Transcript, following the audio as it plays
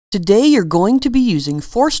Today you're going to be using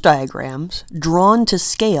force diagrams drawn to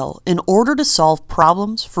scale in order to solve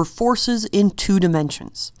problems for forces in 2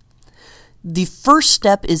 dimensions. The first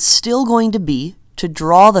step is still going to be to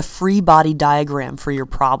draw the free body diagram for your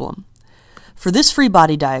problem. For this free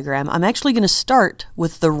body diagram, I'm actually going to start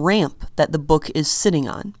with the ramp that the book is sitting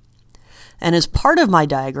on. And as part of my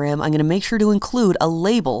diagram, I'm going to make sure to include a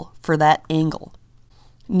label for that angle.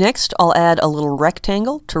 Next, I'll add a little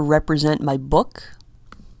rectangle to represent my book.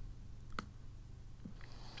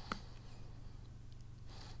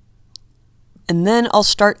 And then I'll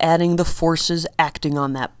start adding the forces acting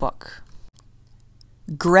on that book.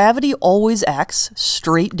 Gravity always acts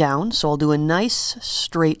straight down, so I'll do a nice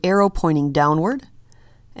straight arrow pointing downward,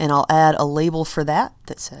 and I'll add a label for that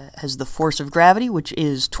has the force of gravity, which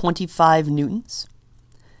is 25 newtons.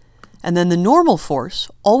 And then the normal force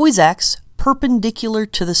always acts perpendicular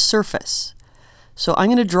to the surface. So I'm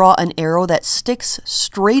going to draw an arrow that sticks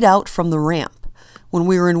straight out from the ramp. When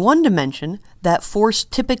we were in 1 dimension, that force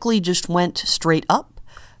typically just went straight up,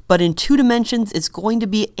 but in 2 dimensions, it's going to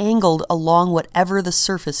be angled along whatever the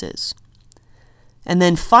surface is. And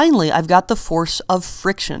then finally, I've got the force of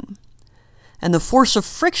friction. And the force of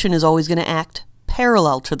friction is always going to act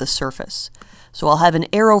parallel to the surface. So I'll have an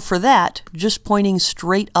arrow for that, just pointing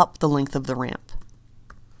straight up the length of the ramp.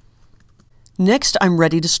 Next, I'm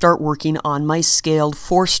ready to start working on my scaled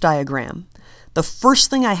force diagram. The first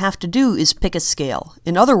thing I have to do is pick a scale.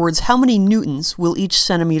 In other words, how many newtons will each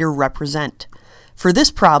centimeter represent? For this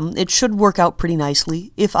problem, it should work out pretty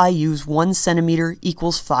nicely if I use 1 centimeter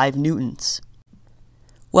equals 5 newtons.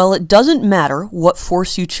 Well, it doesn't matter what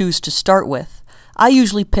force you choose to start with. I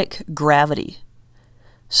usually pick gravity.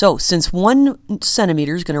 So, since 1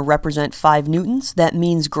 centimeter is going to represent 5 newtons, that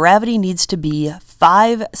means gravity needs to be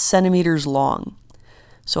 5 centimeters long.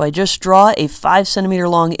 So I just draw a 5 centimeter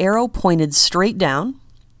long arrow pointed straight down,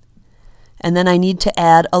 and then I need to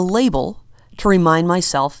add a label to remind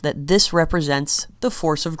myself that this represents the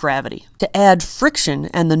force of gravity. To add friction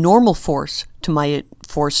and the normal force to my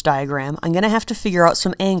force diagram, I'm going to have to figure out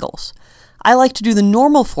some angles. I like to do the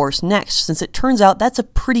normal force next, since it turns out that's a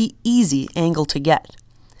pretty easy angle to get.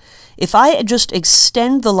 If I just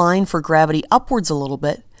extend the line for gravity upwards a little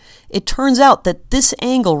bit, it turns out that this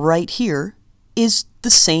angle right here is the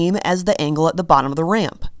same as the angle at the bottom of the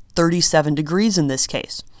ramp, 37 degrees in this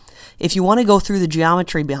case. If you want to go through the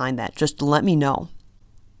geometry behind that, just let me know.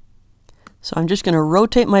 So I'm just going to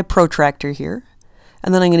rotate my protractor here,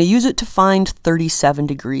 and then I'm going to use it to find 37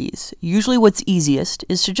 degrees. Usually what's easiest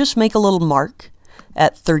is to just make a little mark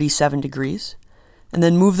at 37 degrees, and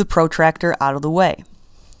then move the protractor out of the way.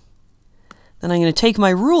 Then I'm going to take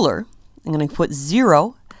my ruler, I'm going to put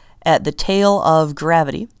 0 at the tail of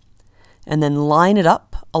gravity, and then line it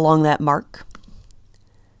up along that mark.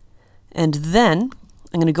 And then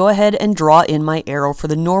I'm going to go ahead and draw in my arrow for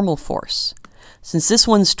the normal force. Since this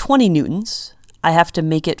one's 20 newtons, I have to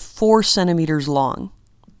make it 4 centimeters long.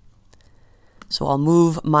 So I'll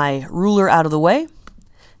move my ruler out of the way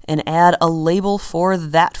and add a label for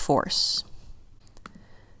that force.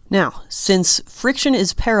 Now, since friction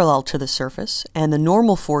is parallel to the surface and the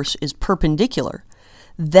normal force is perpendicular,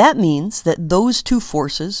 that means that those 2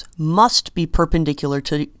 forces must be perpendicular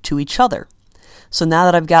to each other. So now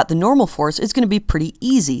that I've got the normal force, it's going to be pretty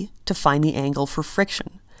easy to find the angle for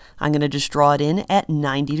friction. I'm going to just draw it in at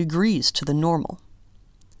 90 degrees to the normal.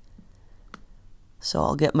 So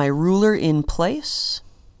I'll get my ruler in place.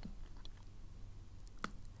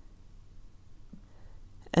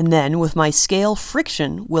 And then with my scale,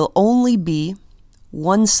 friction will only be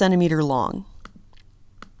 1 centimeter long.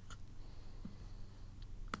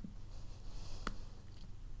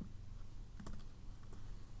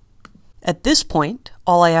 At this point,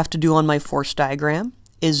 all I have to do on my force diagram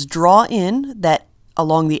is draw in that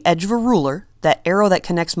along the edge of a ruler, that arrow that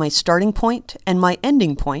connects my starting point and my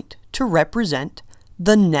ending point to represent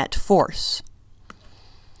the net force.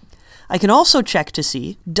 I can also check to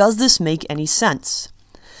see, does this make any sense?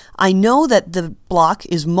 I know that the block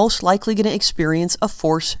is most likely going to experience a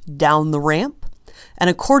force down the ramp, and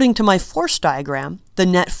according to my force diagram, the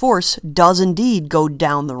net force does indeed go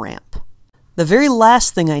down the ramp. The very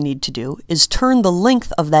last thing I need to do is turn the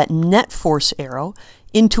length of that net force arrow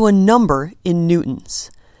into a number in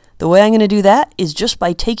newtons. The way I'm going to do that is just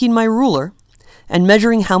by taking my ruler and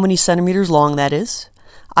measuring how many centimeters long that is.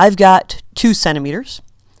 I've got 2 centimeters,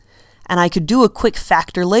 and I could do a quick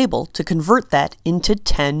factor label to convert that into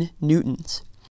 10 newtons.